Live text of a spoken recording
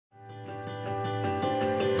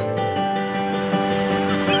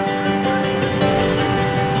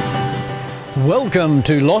Welcome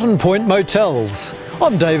to Lottin Point Motels.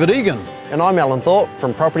 I'm David Egan. And I'm Alan Thorpe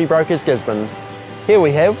from Property Brokers Gisborne. Here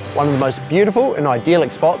we have one of the most beautiful and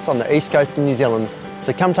idyllic spots on the east coast of New Zealand.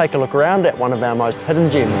 So come take a look around at one of our most hidden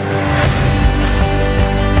gems.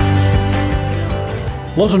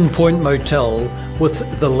 Lottin Point Motel,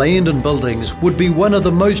 with the land and buildings, would be one of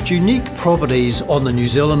the most unique properties on the New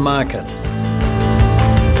Zealand market.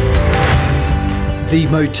 The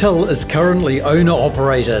motel is currently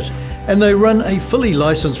owner-operated, and they run a fully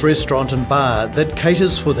licensed restaurant and bar that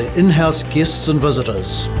caters for their in-house guests and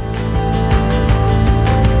visitors.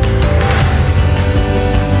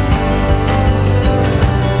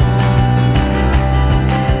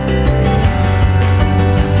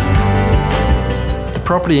 The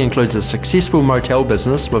property includes a successful motel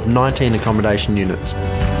business with 19 accommodation units.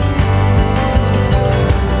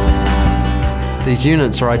 These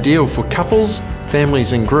units are ideal for couples,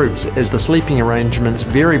 families and groups, as the sleeping arrangements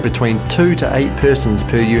vary between 2 to 8 persons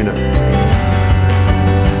per unit.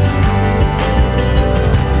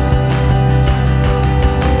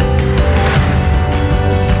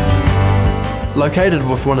 Located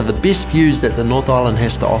with one of the best views that the North Island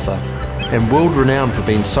has to offer, and world renowned for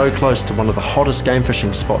being so close to one of the hottest game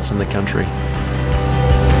fishing spots in the country.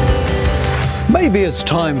 Maybe it's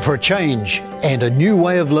time for a change and a new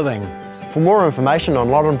way of living. For more information on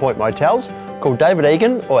Lottin Point Motels, call David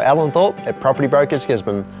Egan or Alan Thorpe at Property Brokers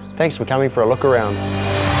Gisborne. Thanks for coming for a look around.